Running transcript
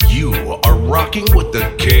rocking with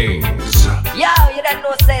the kings. Yo, you don't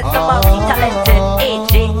know, say some of the talented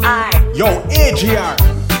AJR. Yo, AJR,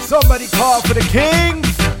 somebody call for the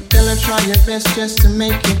kings. Tell her try your best just to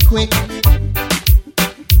make it quick.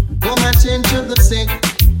 Go match into the sick.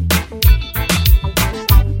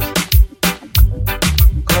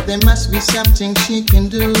 Cause there must be something she can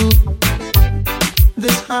do.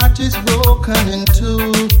 This heart is broken in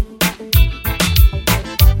two.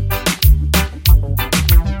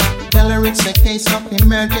 Tell her it's a case of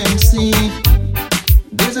emergency.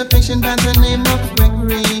 There's a patient by the name of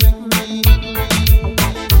REGGAE.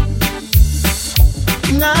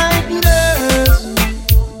 Night nurse,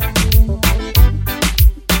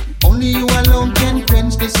 only you alone can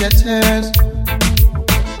quench the thirst.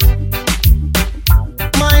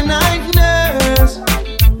 My night nurse,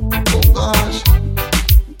 oh gosh,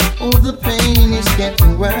 oh the pain is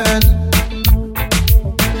getting worse.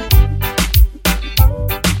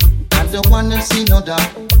 I don't wanna see no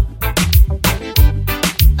doctor.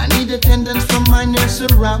 I need attendance from my nurse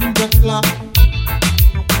around the clock.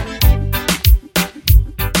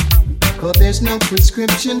 Cause there's no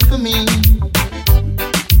prescription for me.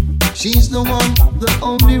 She's the one, the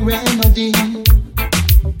only remedy.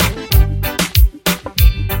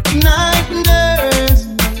 Night nurse,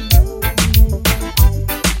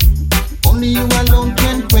 only you alone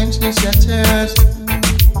can quench this thirst.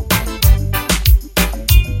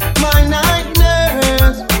 My night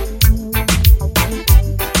nurse,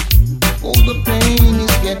 oh the pain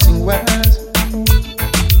is getting worse.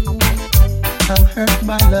 I'm hurt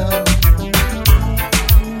by love.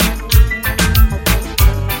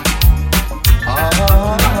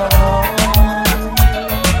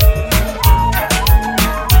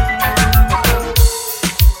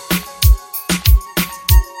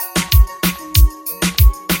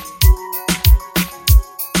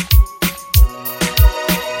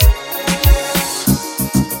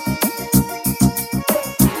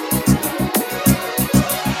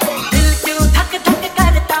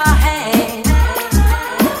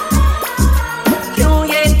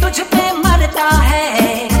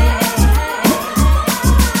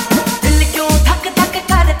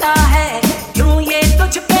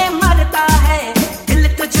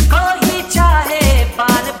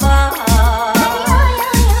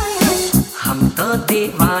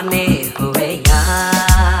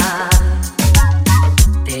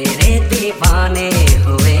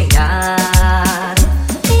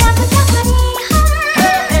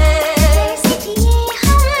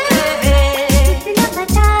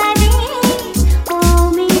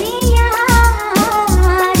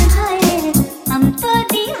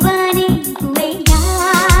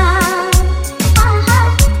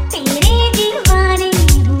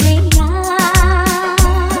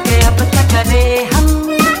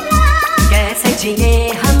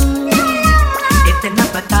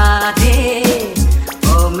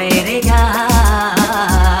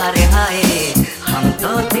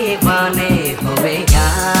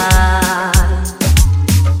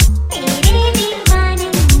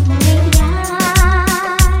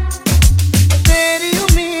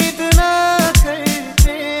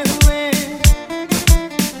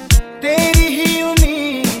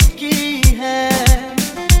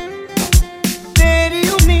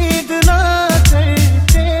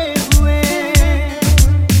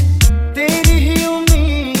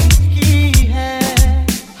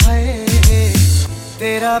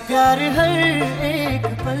 तेरा प्यार हर एक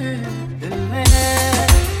पल दिल में है,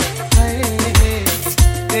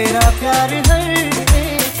 तेरा प्यार हर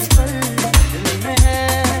एक पल दिल में है।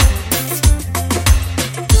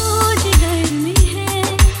 तू जिगर में है,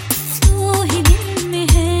 तू ही दिल में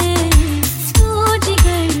है, तू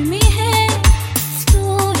जिगर में है, तू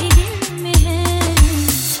ही दिल में है।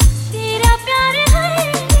 तेरा प्यार हर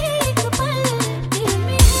एक पल दिल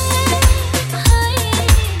में है,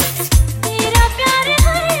 तेरा प्यार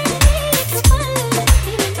हर एक पल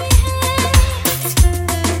दिल में है।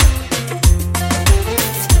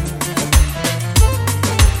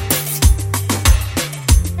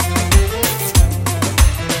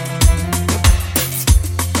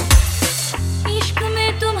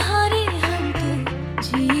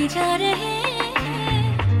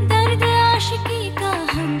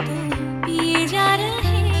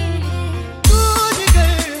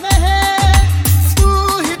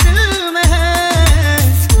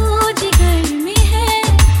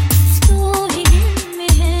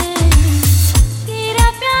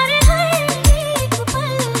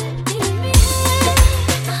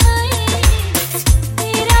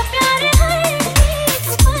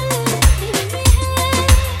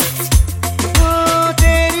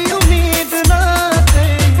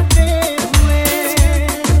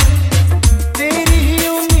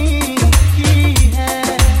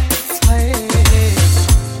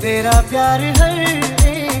 प्यार हर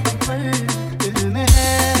एक पल दिल में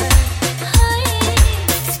है। हाय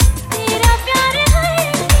तेरा प्यार हर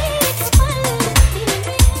एक पल दिल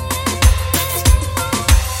में है।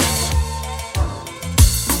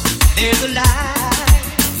 There's a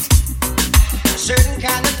light, a certain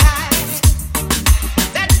kind of light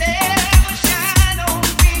that never shine on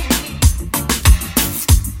me.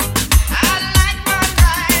 I like my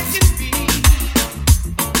life to be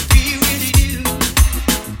with you,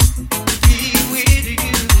 be with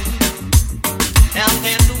you. Now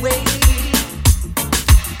there's a way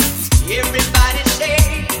everybody say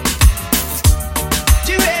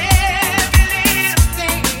to every little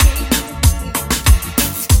thing.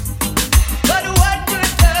 But what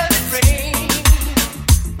good does it bring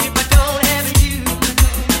if I don't have you?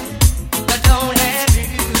 If I don't have you,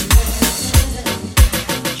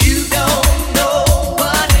 you don't know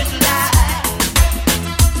what it's like.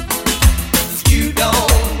 You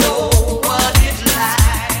don't know what it's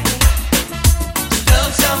like to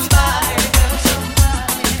love somebody,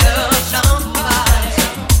 love somebody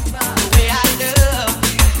the way I love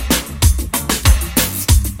you.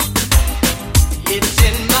 It's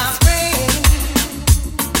in my brain.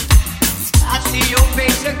 I see your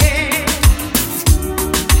face again.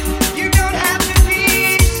 You don't have to be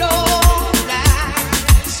so blind,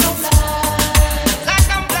 like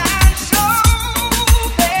I'm blind, so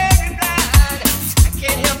very blind. I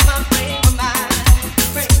can't help my frame of mind,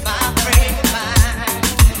 my frame of mind.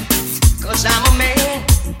 'Cause I'm a man.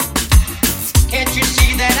 Can't you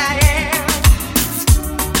see that I am?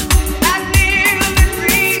 I live and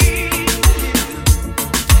breathe.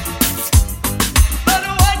 But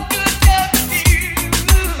what good does it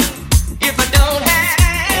do if I don't have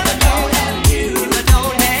you? If I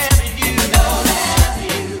don't have you,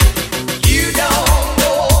 you don't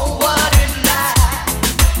know what it's like.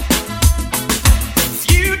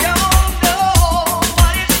 You don't know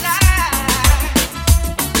what it's like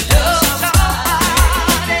to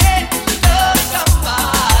love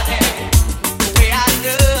somebody the way I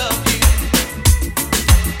love you.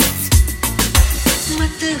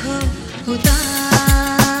 मत हो उदास,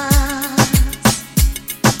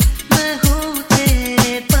 मैं हूँ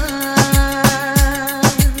तेरे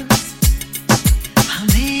पास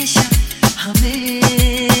हमेशा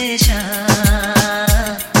हमेशा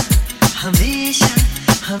हमेशा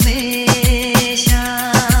हमेशा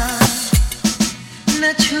न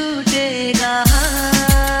छूटेगा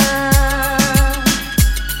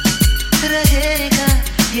रहेगा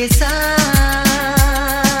ये साथ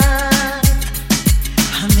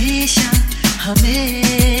हमेशा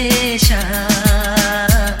हमेशा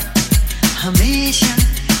हमेशा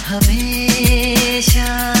हमेशा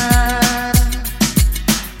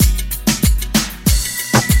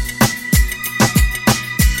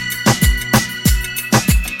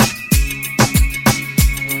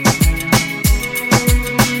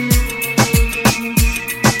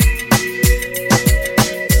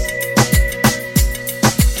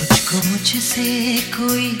तुझको मुझसे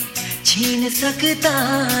कोई छीन सकता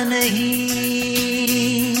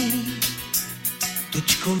नहीं,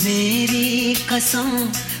 तुझको मेरी कसम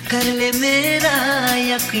कर ले मेरा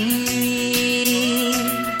यकीन।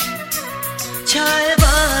 छाए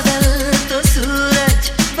बादल तो सूरज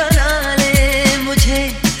बना ले मुझे,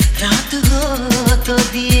 रात हो तो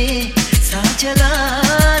दिए सा जला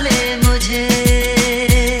ले मुझे।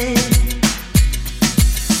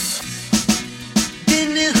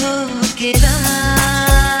 दिन हो के रात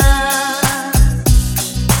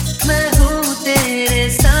मैं हूँ तेरे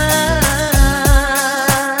साथ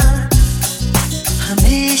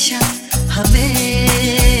हमेशा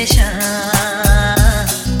हमेशा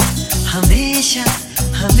हमेशा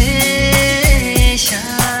हमेशा।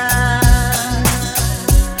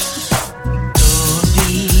 दो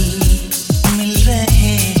दिल मिल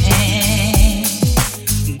रहे हैं,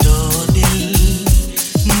 दो दिल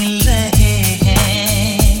मिल रहे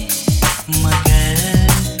हैं, मगर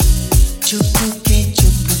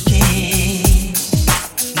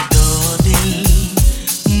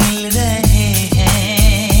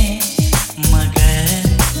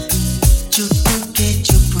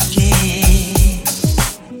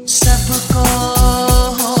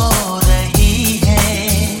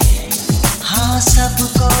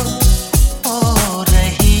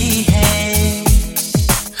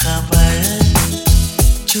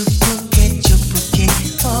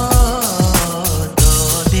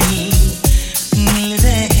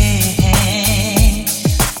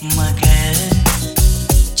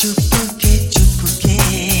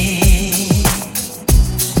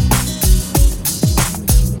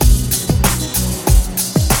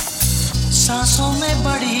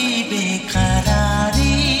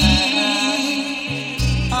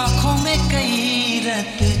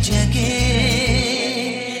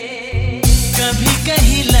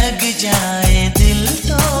जाए दिल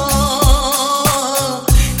तो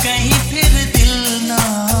कहीं फिर दिल ना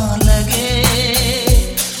लगे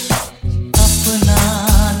अपना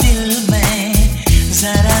दिल में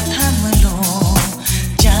जरा थम लो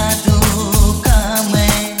जादू का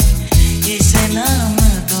मैं इसे नाम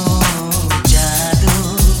दो जादू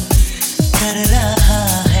कर रहा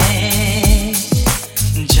है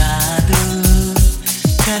जादू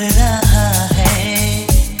कर रहा है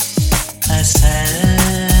असल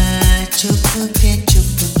चुपके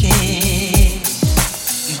चुपके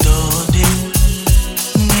दो दिल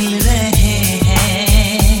मिल रहे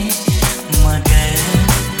हैं मगर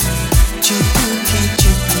Chupke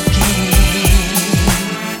Chupke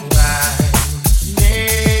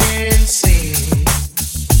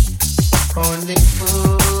Only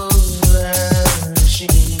foolish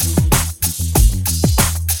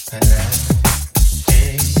and I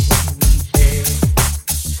can't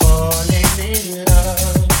falling in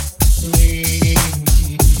love with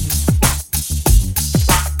you.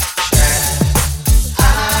 Shall I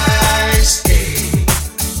stay?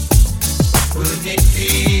 Would it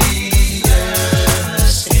be the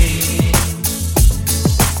same?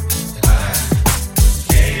 I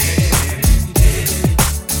can't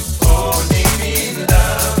falling in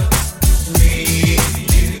love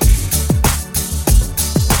with you.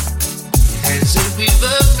 As a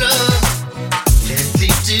river flows gently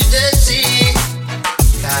to the sea,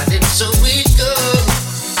 darling, so we go.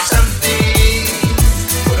 Something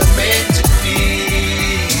we're meant to be.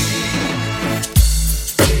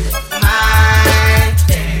 Take my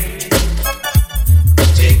hand,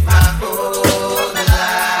 take my whole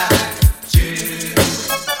life too.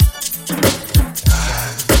 I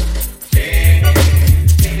can't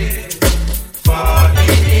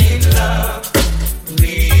falling in love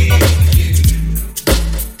with you.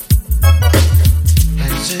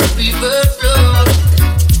 As a river flows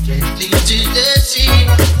gently to the sea,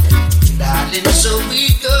 darling, so we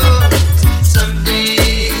go.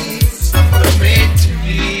 Someday we're meant to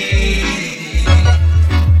be.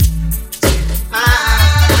 Take my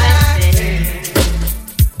hand,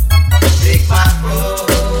 take my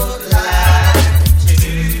whole life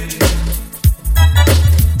too.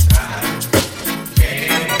 I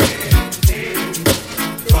can't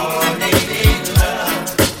falling in love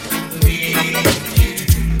with you.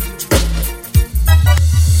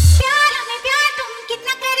 प्यार हमें प्यार तुम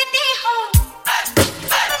कितना करते हो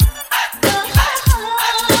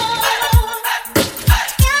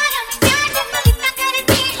प्यार हमें प्यार तुम कितना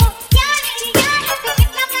करते हो प्यार मेरी यार हम पे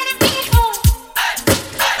कितना करते हो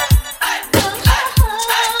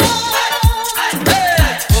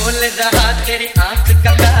बोल रहा तेरी आंख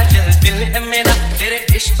का काजल दिल है मेरा तेरे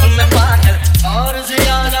इश्क में पागल और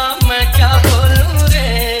ज्यादा मैं क्या बोलूं रे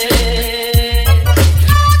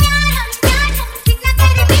प्यार हम प्यार तुम कितना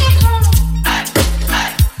करते हो प्यार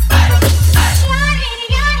मेरी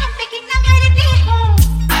यार हम पे कितना करते हो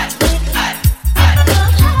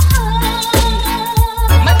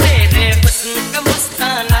मैं तेरे हुस्न का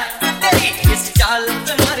मस्ताना तेरी इस चाल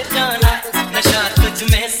पे मर जाना नशा तुझ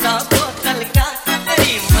में सा बोतल का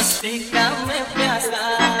तेरी मस्ती का मैं प्यासा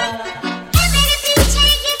मेरे पीछे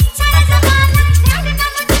ये सारा ज़माना रहना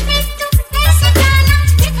मुझ पे तू ऐसे जाना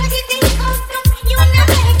देखो जी देखो तुम यूं ना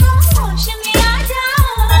बहको होश में आ जाओ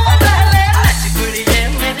पहले नच कुड़िए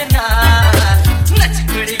मेरे नाल नच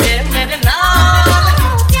कुड़िए मेरे नाल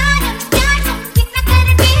प्यार तुम कितना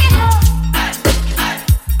करते हो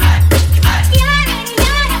प्यार मेरी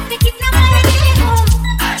यार हम पे कितना मरते हो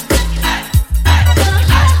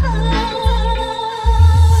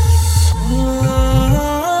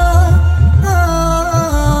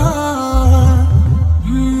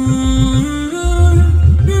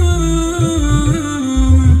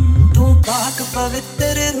तू पाक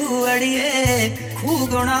पवित्र रू अड़िए खूह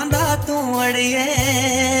गुणा दा तू अड़िए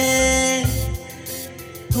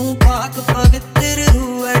तू पाक पवित्र रू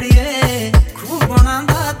अड़िए खूह गुणा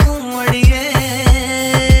दा तू अड़िए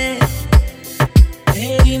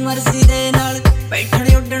तेरी मर्जी दे नाल बैठण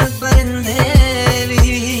उड्डण परिंदे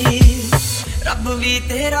भी रब भी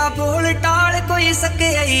तेरा बोल टाल कोई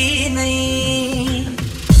सके ही नहीं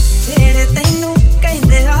जेड़े तैनू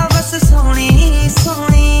कहंदे आ बस सोनी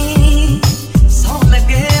सोनी सौ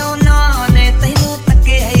लगे ਉਹਨਾਂ ਨੇ ਤੈਨੂੰ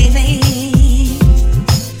ਤੱਕਿਆ ਹੀ ਨਹੀਂ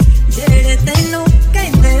ਜਿਹੜੇ ਤੈਨੂੰ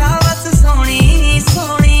ਕਹਿੰਦੇ ਆ ਬਸ ਸੋਹਣੀ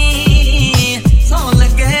ਸੋਹਣੀ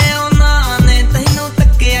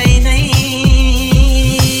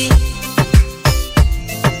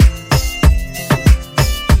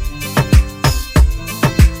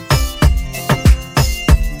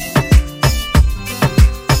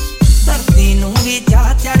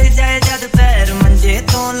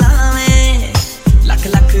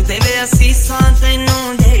ਅਸੀਸਾਂ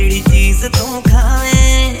ਤੈਨੂੰ ਜਿਹੜੀ ਚੀਜ਼ ਤੂੰ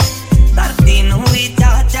ਖਾਵੇਂ ਧਰਤੀ ਨੂੰ ਵੀ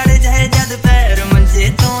ਚਾਹ ਚੜ ਜਾਏ ਜਦ ਪੈਰ ਮੰਜੇ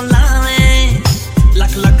ਤੋਂ ਲਾਵੇਂ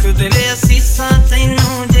ਲੱਖ ਲੱਖ ਦੇਵੇ ਅਸੀਸਾਂ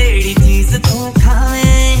ਤੈਨੂੰ ਜਿਹੜੀ ਚੀਜ਼ ਤੂੰ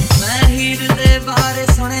ਖਾਵੇਂ ਮੈਂ ਹੀਰ ਦੇ ਬਾਰੇ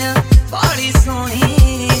ਸੁਣਿਆ ਬਾੜੀ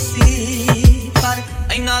ਸੋਹਣੀ ਸੀ ਪਰ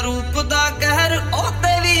ਇੰਨਾ ਰੂਪ ਦਾ ਕਹਿਰ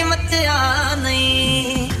ਉਹਤੇ ਵੀ ਮੱਚਿਆ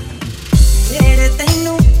ਨਹੀਂ ਜਿਹੜੇ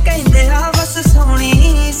ਤੈਨੂੰ ਕਹਿੰਦੇ ਆ ਬਸ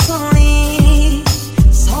ਸੋਹਣੀ ਸੋਹਣੀ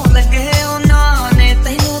ਸੌ ਲੱਗੇ ਉਹਨਾਂ ਨੇ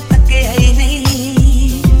ਤੈਨੂੰ ਤੱਕਿਆ ਹੀ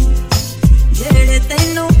ਨਹੀਂ ਜਿਹੜੇ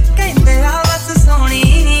ਤੈਨੂੰ ਕਹਿੰਦੇ ਆ ਬਸ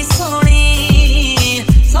ਸੋਹਣੀ ਸੋਹਣੀ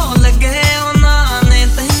ਸੌ ਲੱਗੇ ਉਹਨਾਂ ਨੇ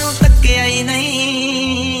ਤੈਨੂੰ ਤੱਕਿਆ ਹੀ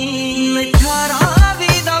ਨਹੀਂ ਮਿੱਠਾ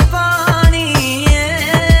ਰਾਵੀ ਦਾ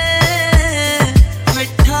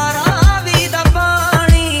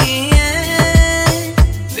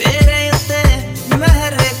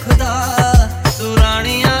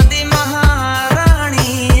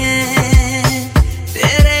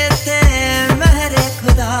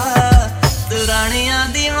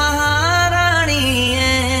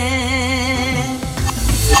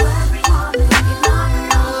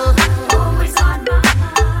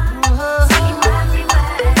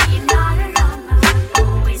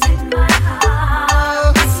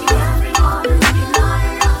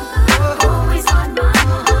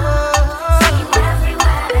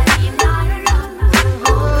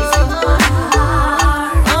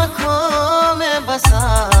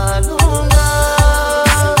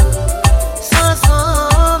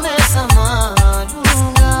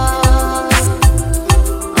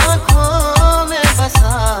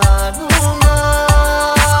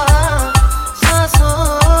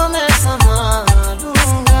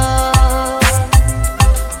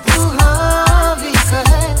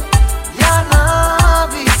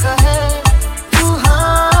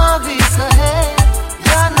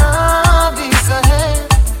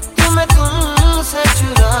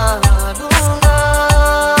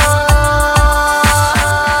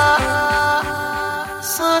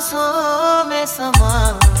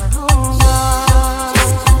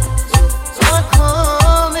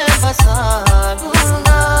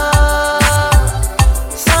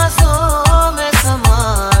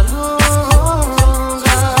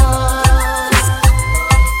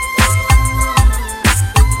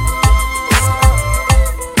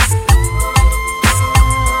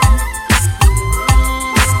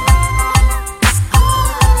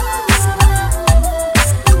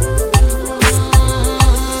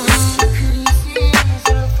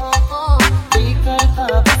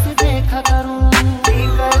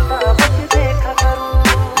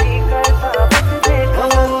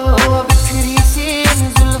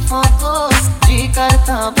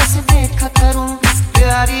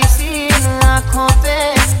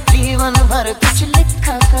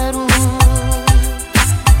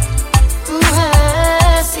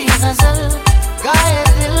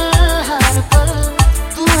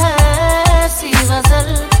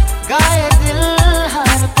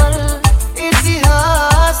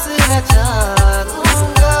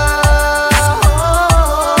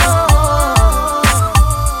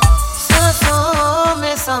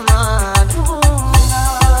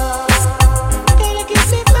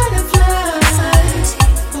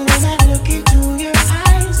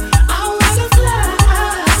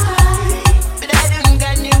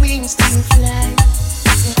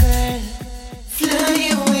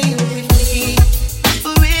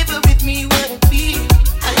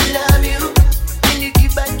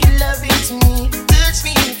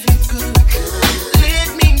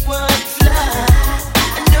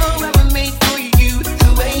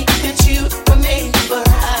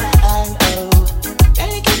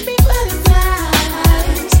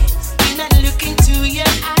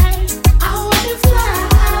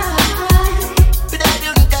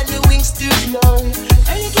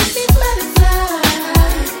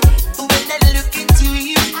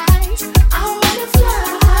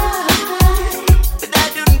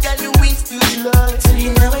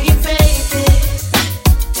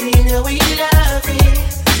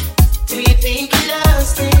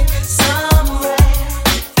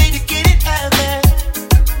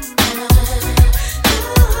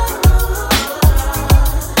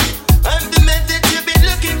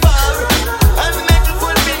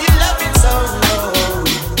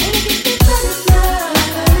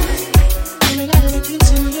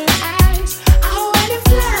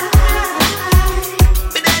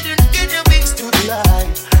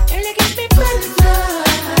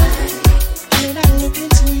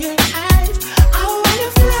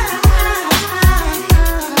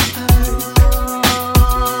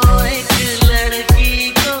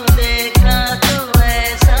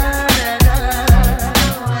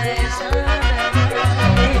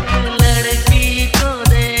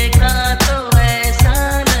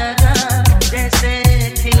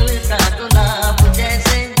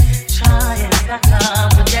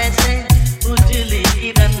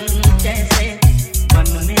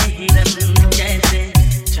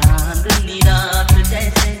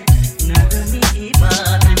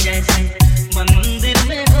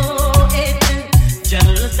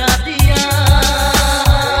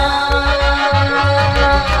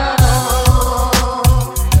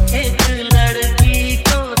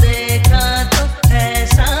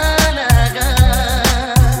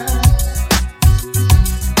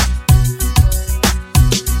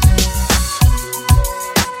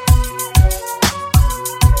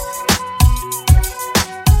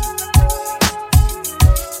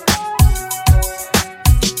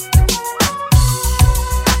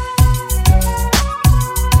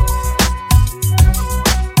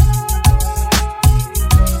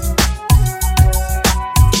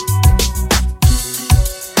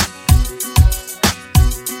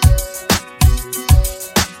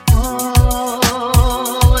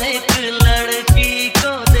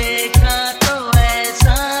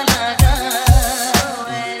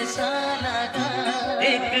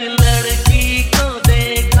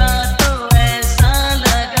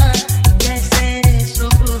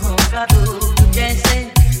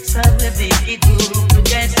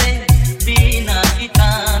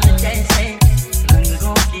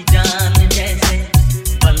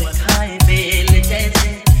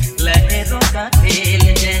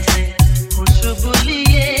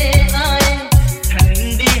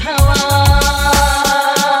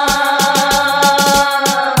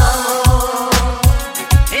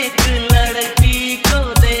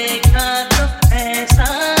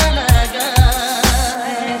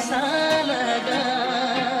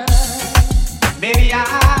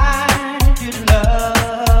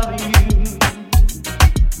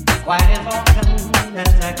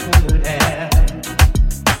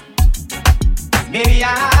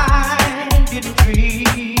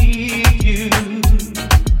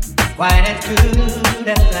good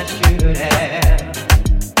as I should have.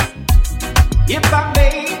 If I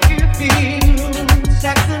made you feel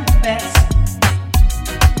second best,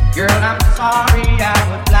 girl, I'm sorry I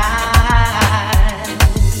was blind.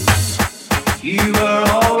 You were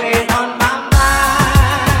always on my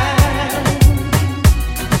mind.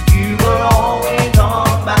 You were always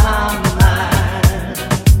on my mind.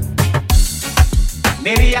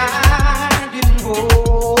 Maybe I didn't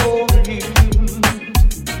hold you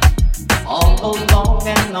all those long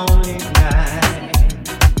and lonely nights.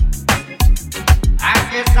 I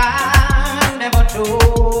guess I never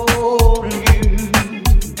told you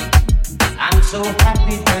I'm so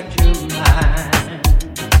happy that you're mine.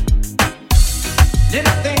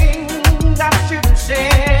 Little things I should have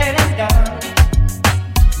said and done,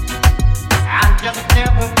 I just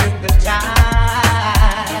never took the time.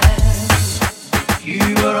 You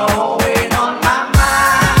were always on my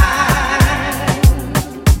mind.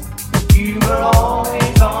 You were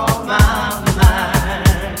always on my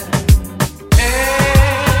mind.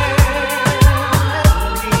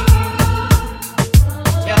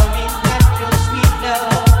 Tell me that your sweet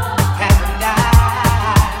love hasn't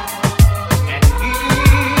died, and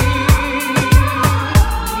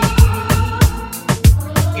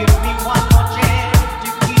give me one more chance to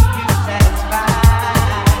keep you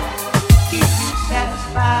satisfied, keep you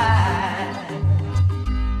satisfied.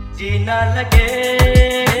 जीना लगे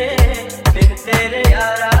बिन तेरे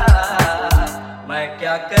यारा, मैं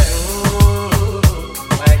क्या करूं,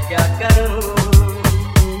 मैं क्या करूं।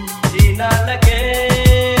 जीना लगे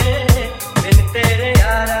बिन तेरे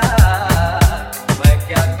यारा, मैं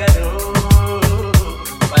क्या करूं,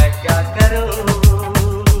 मैं क्या करूं।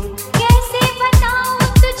 कैसे बताऊं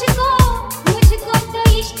तुझको, मुझको तो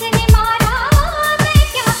इश्क ने मारा, मैं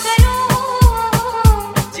क्या करूं।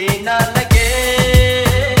 जीना लगे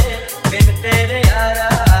बिन तेरे यारा,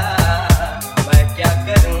 मैं क्या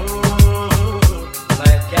करूं,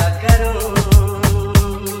 मैं क्या करूं।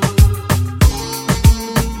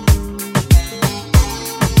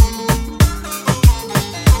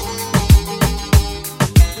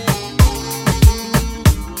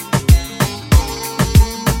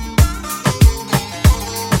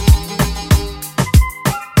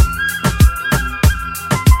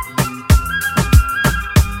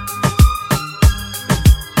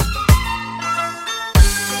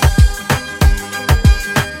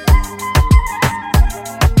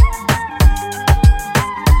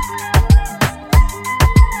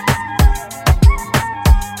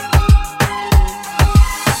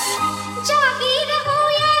 जागी रहूं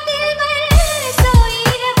या दिलबर, सोई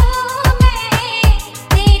रहूं मैं,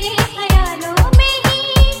 तेरे ख्यालों में ही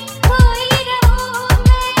खोई रहूं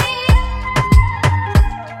मैं।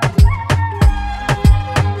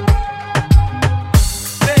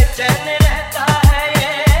 बेचैन रहता है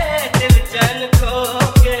ये दिल चैन खो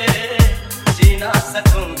के, जी ना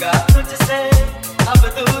सकूंगा तुझसे अब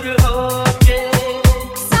दूर होके।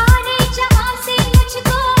 सारे जहां से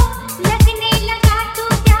मुझको लगने लगा तू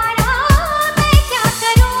प्यारा, मैं क्या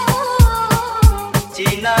करूं।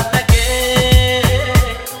 जीना लगे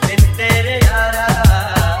बिन तेरे यारा,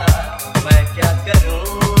 मैं क्या करूं,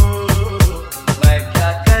 मैं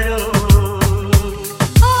क्या करूं।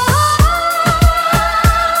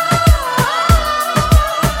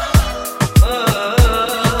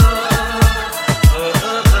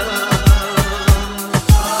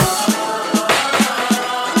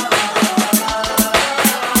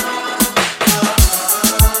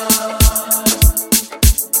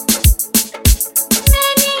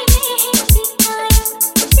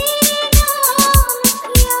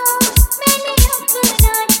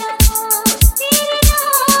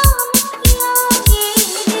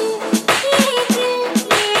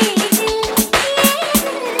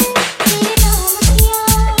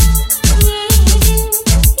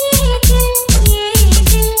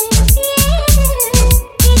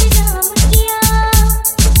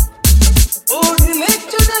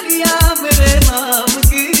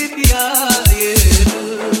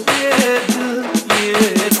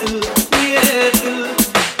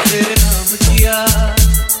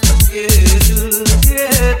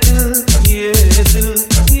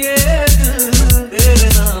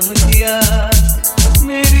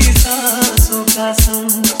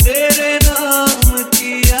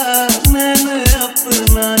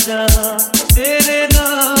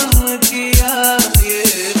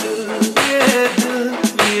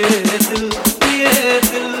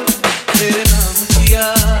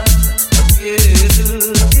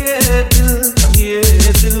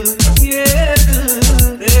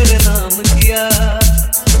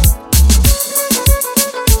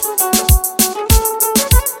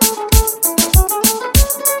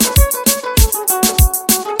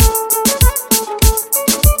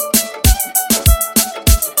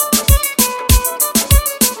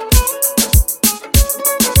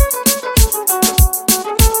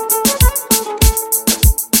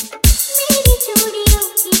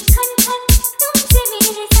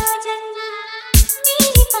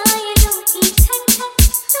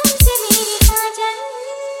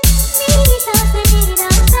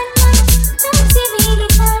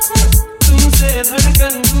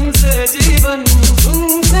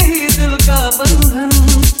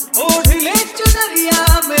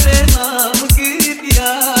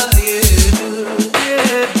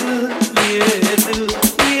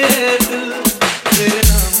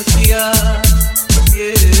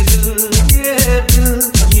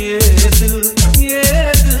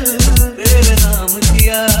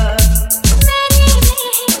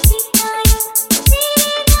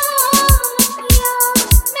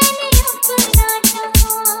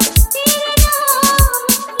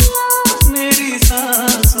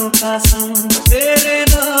 कसम तेरे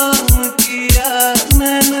नाम किया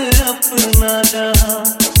मैंने अपना जहां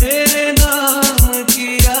तेरे नाम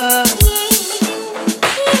किया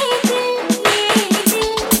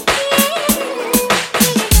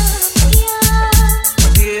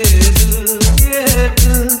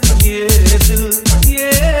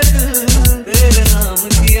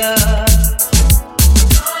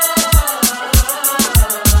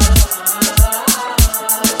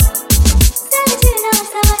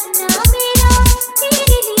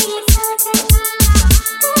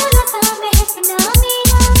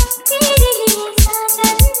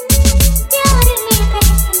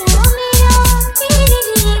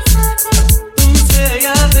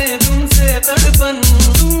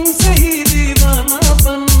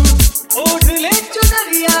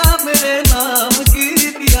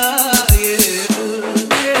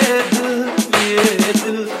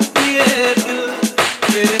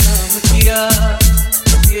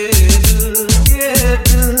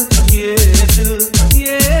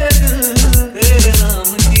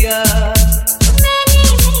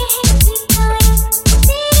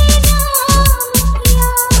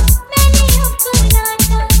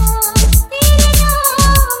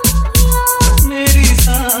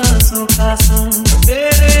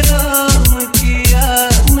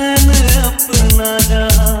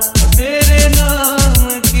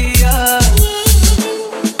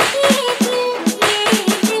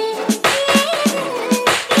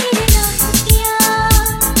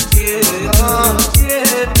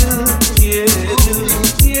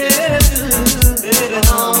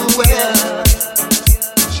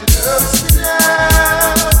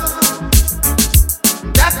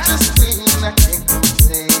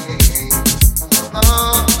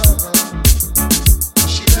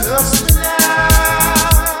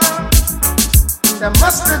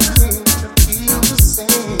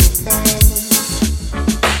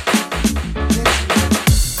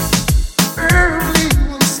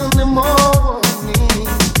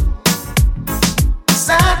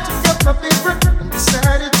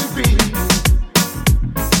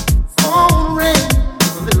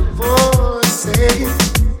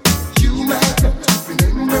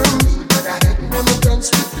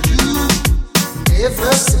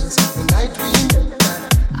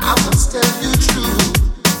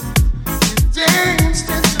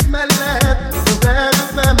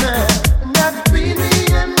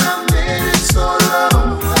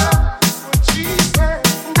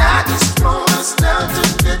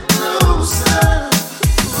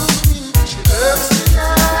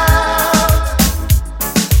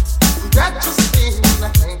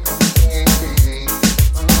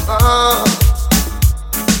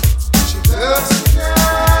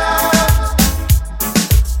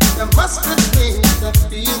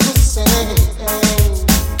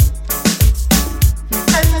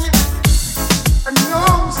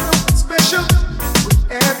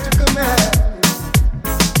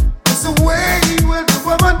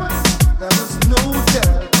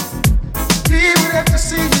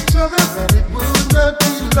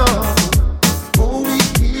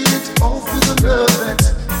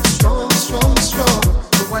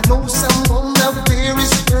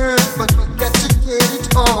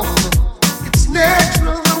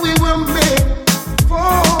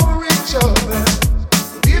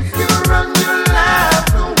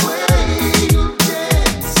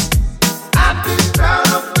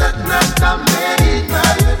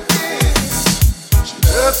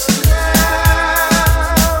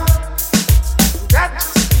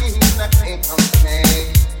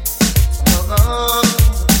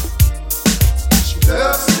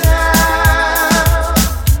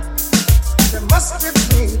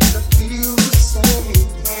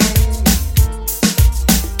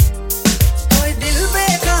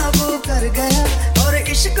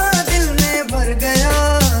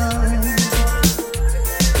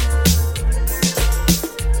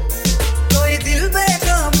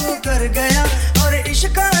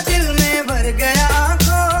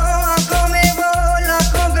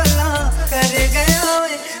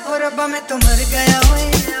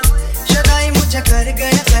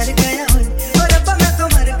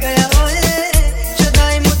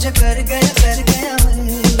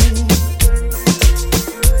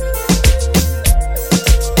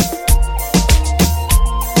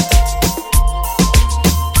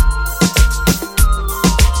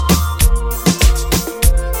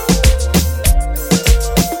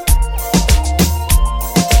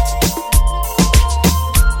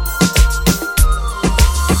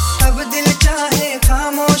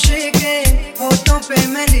पे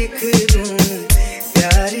मैं लिख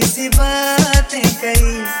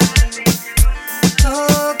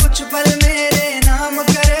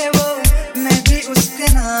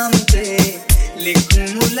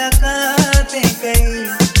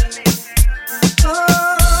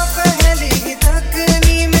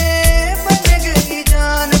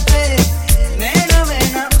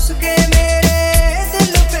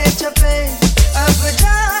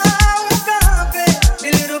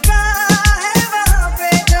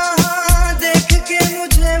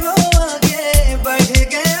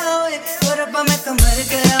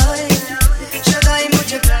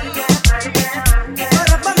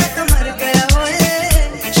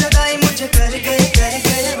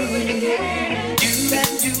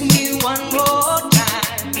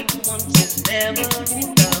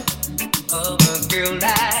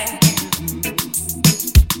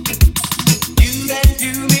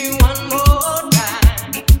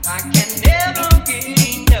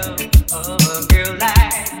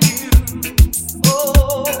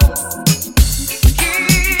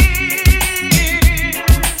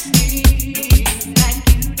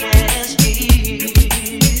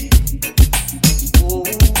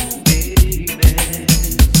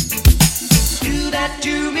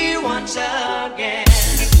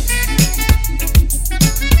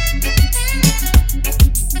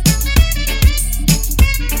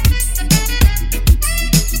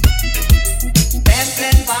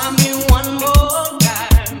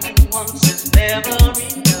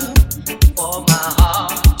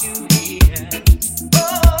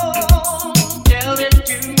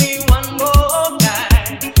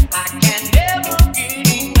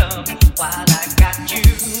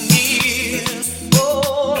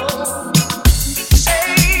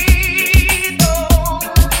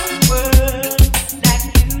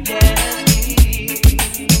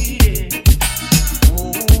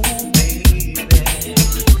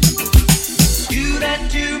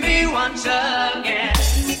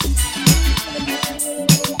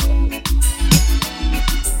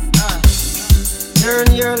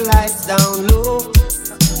turn your lights down low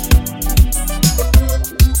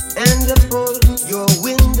and pull your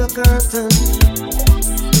window curtain.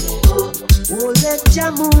 Oh, let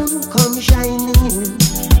your moon come shining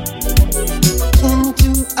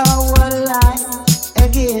into our life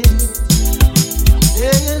again.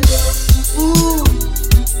 And ooh,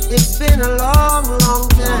 it's been a long, long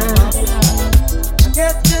time. I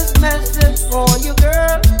get this message for you,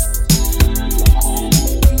 girl,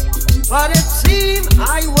 but it seemed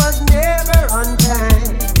I was never on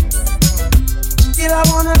time. Still I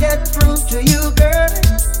wanna get through to you, girl,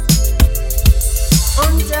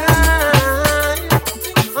 on time,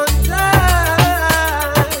 on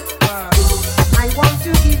time. I want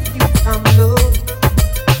to give you some love.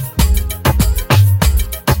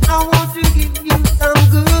 I want to give you some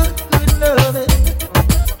good, good loving.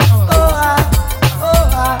 Oh,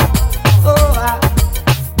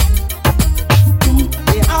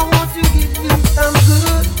 yeah, I want to give you some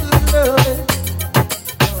good, good loving.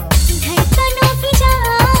 धड़कनों की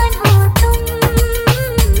जान हो तुम,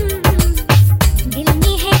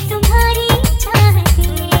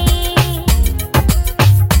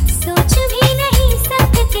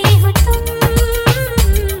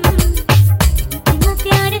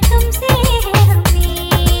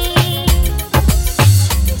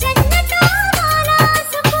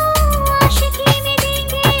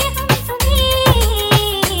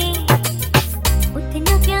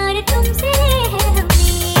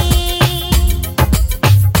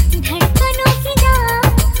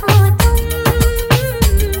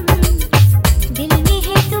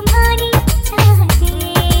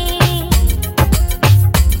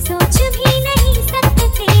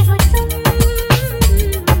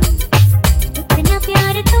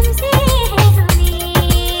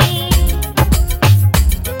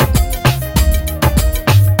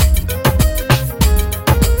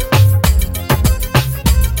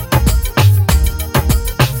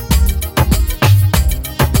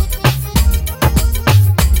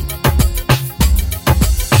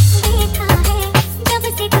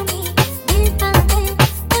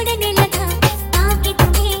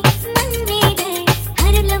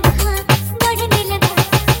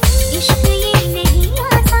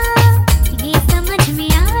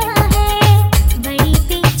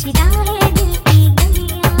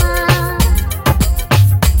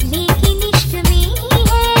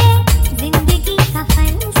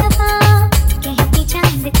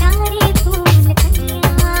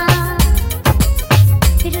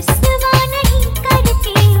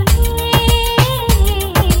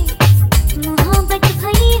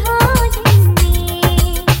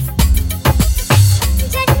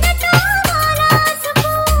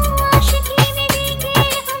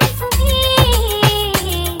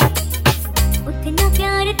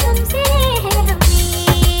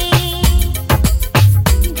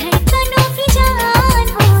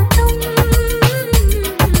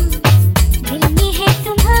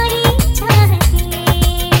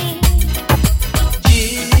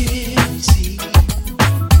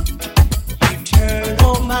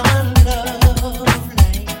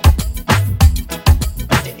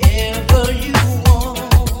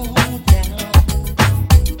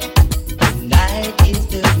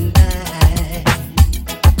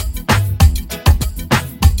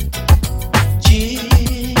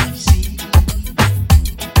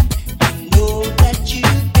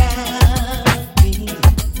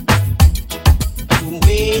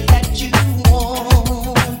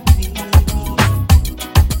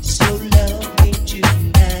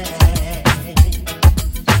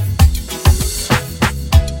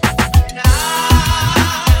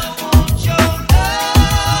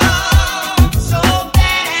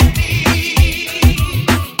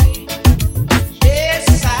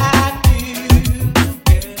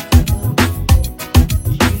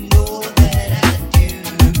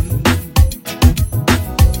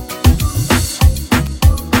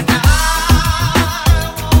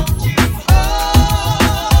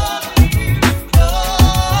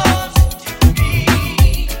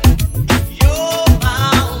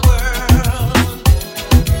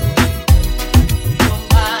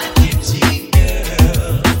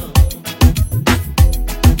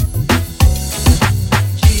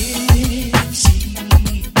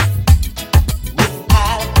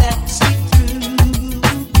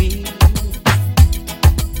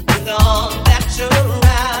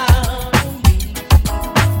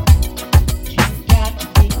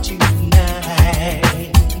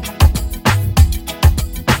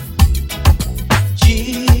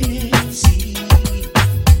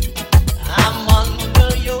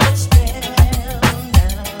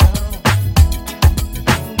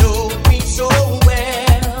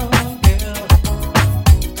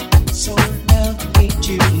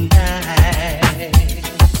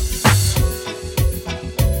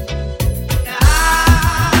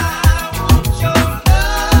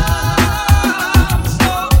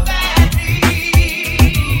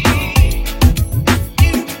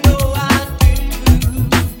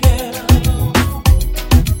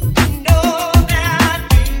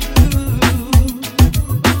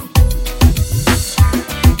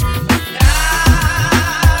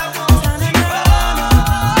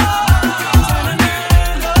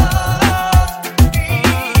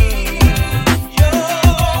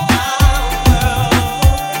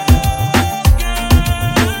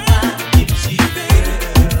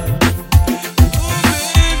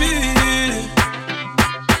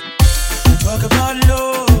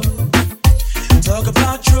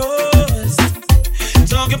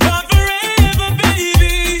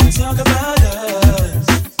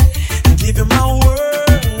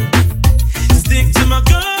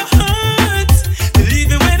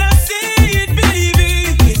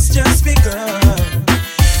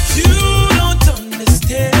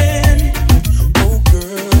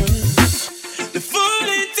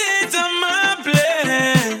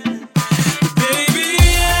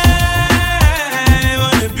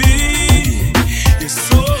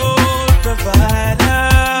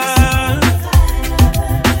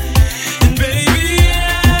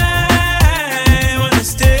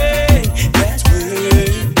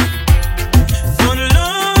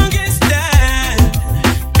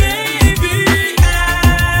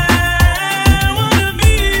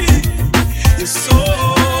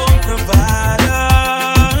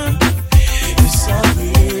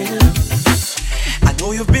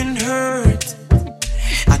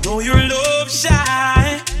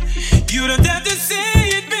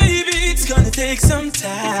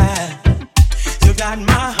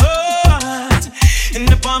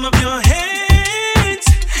 palm of your hands.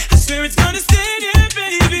 I swear it's gonna stay there,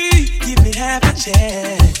 baby. Give me half a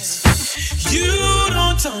chance. You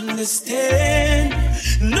don't understand,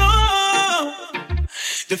 no,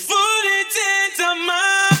 the full intent of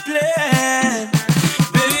my plan.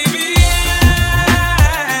 Baby,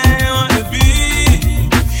 I wanna be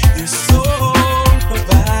your sole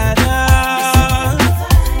provider.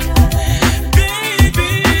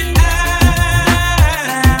 Baby,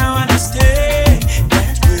 I wanna stay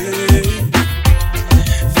that way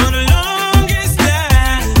for the longest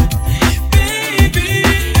time. Baby,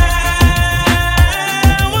 I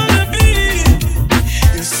wanna be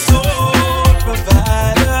your sole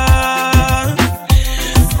provider.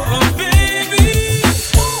 Oh, baby.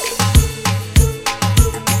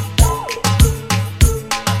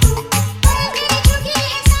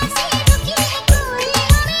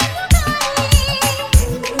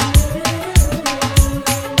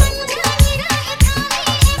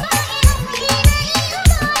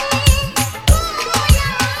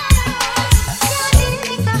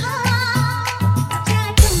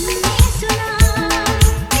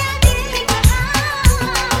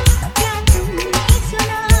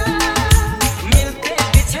 मिलते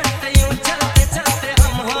बिछड़ते यूं चलते चलते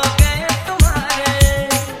हम हो गए तुम्हारे।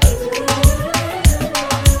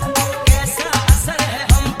 कैसा असर है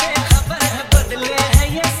हम पे खबर है, बदले हैं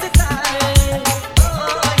ये सितारे। ओ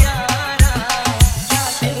यारा, क्या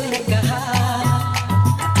दिल ने कहा,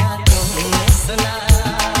 क्या तुमने सुना,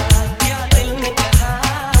 क्या दिल ने कहा,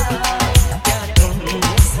 क्या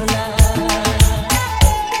तुमने सुना।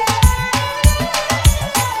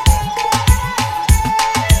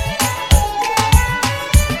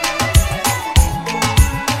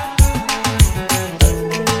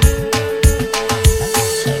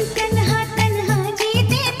 तन्हा तन्हा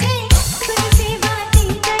जीते थे, खुद से बातें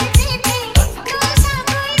करते थे, दूसरा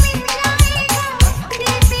कोई मिल जाएगा,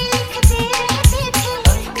 दिल पे लिखते रहते थे।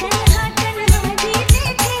 तन्हा तन्हा जीते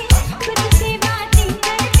थे, खुद से बातें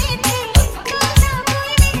करते थे, दूसरा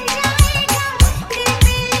कोई मिल जाएगा, दिल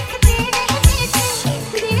पे लिखते रहते थे,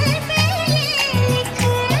 दिल पे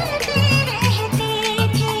लिखते रहते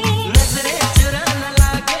थे। नजरें चुरा न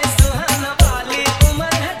लागे सुहाना वाली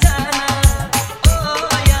उम्र है जाना। ओ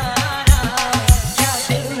यारा, क्या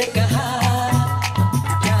दिल ने कहा,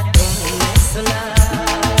 क्या तुमने सुना।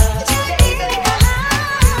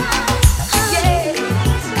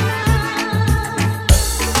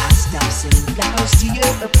 I stopped sending flowers to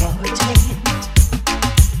your apartment.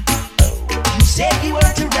 You said you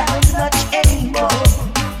weren't around much anymore.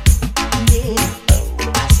 Yeah,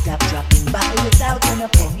 I stopped dropping by without an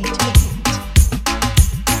appointment.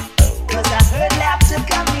 'Cause I heard laughter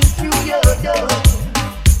coming through your door.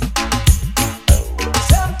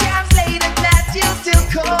 Sometimes late at night you still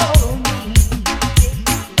call me.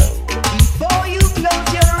 Before you close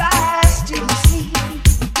your eyes to sleep.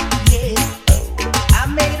 Yeah, I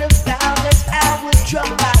made a vow that I would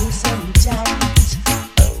drop by sometimes,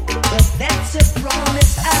 but that's a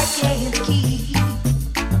promise I can't keep.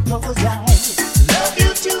 'Cause I love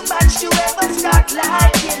you too much to ever start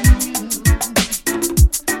liking you.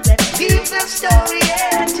 Let's leave the story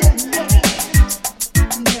at an end.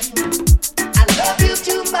 I love you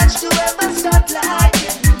too much to ever start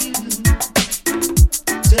liking you.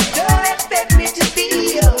 So don't expect me to be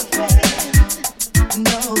your friend.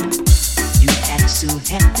 No, you act so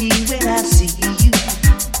happy when I see you.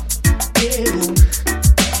 Yeah,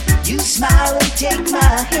 you smile and take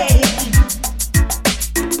my hand.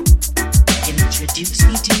 Introduce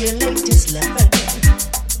me to your latest lover.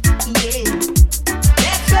 Yeah,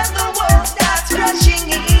 that's when the world starts rushing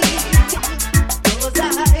in. 'Cause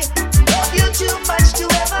I love you too much to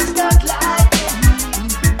ever start liking you.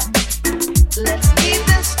 Let's leave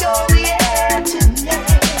the story at an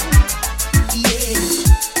end.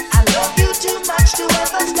 Yeah, I love you too much to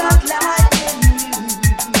ever stop liking you.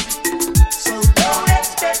 So don't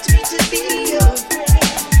expect me to be your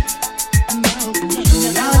friend. No,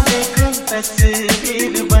 यादें को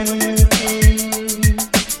तस्वीर बनके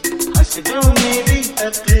हंस दो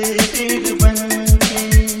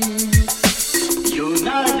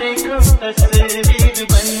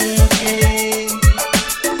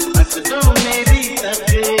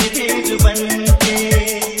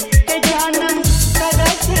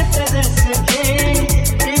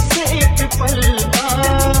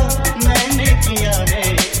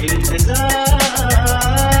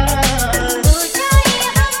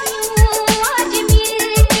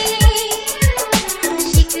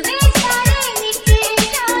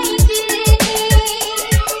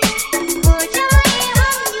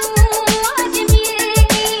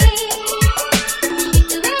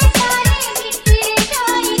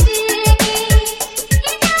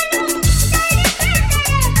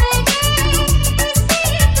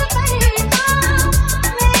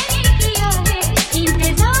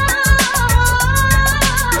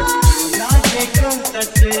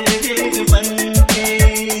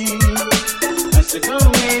तो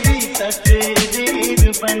मेरी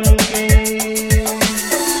तकदीर बन गई।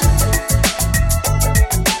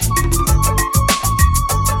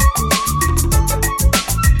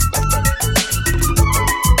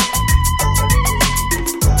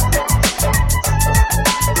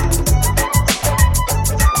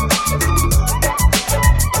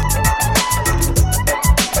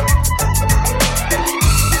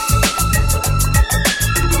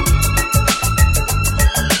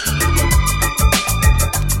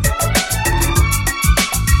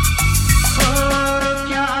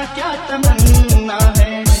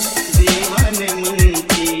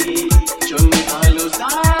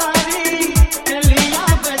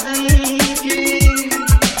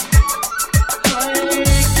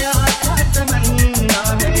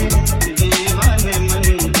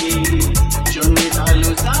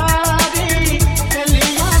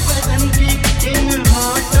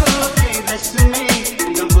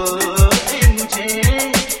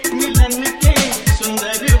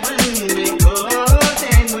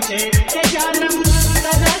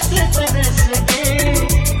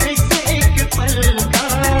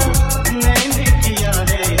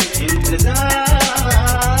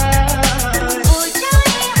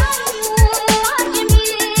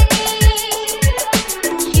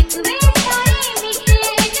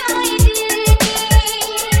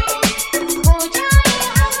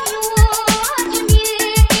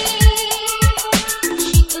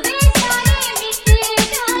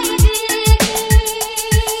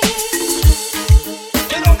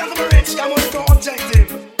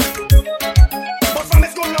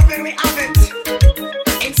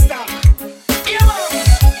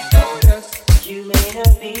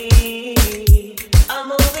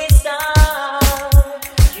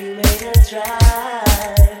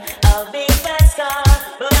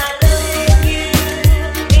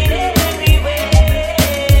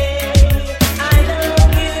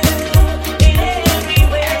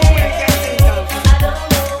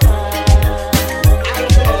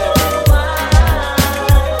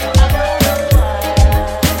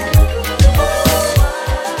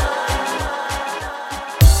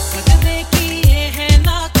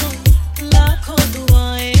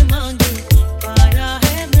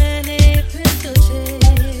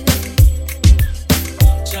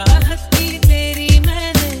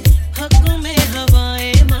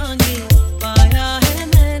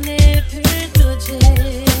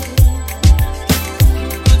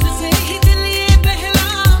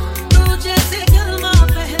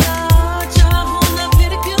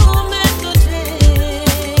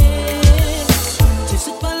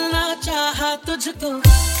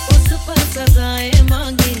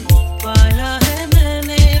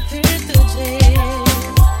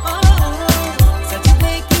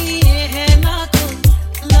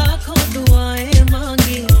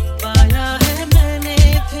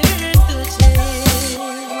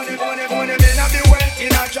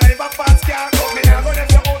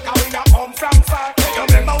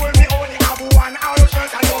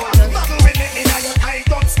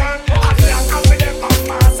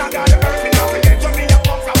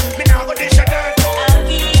 I'll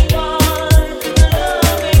give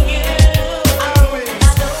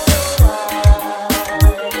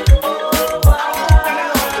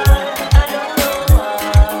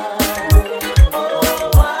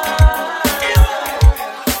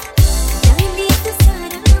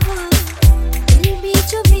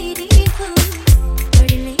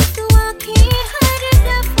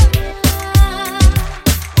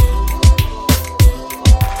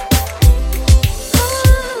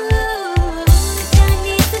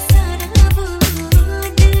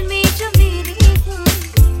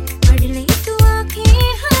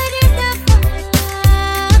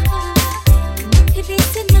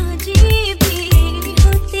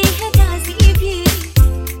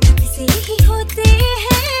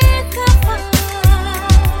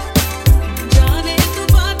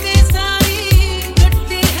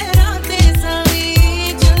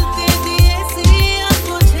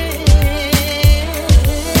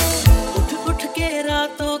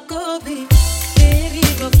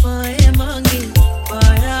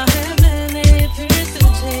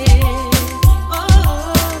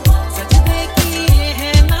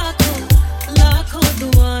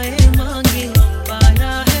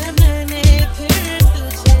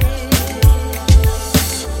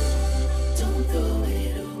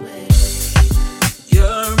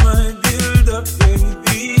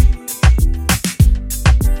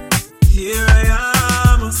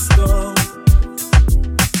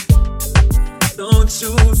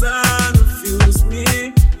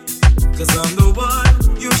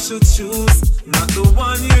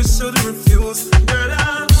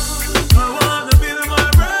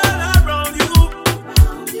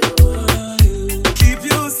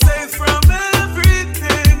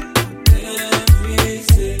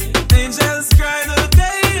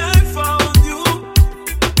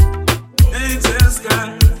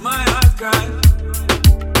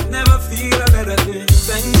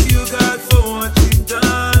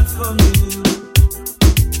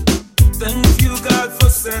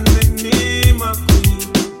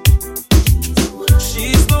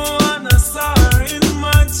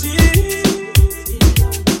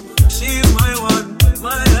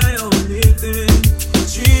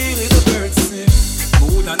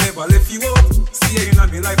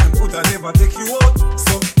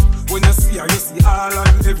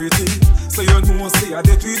everything. So you know, say I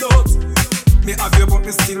did without. Me have you, but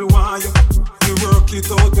me still want you. We work it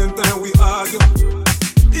out, then time we argue.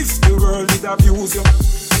 If the world did abuse you,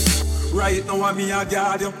 right now I'm me a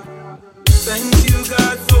guard you. Thank you,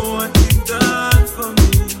 God, for what you've done for me.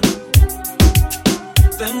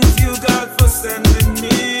 Thank you, God, for sending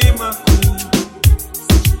me my queen.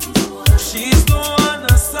 She's the one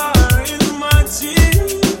I saw in my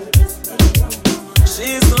dreams.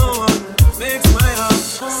 She's the one makes my heart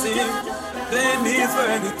sing. They need for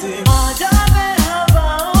anything.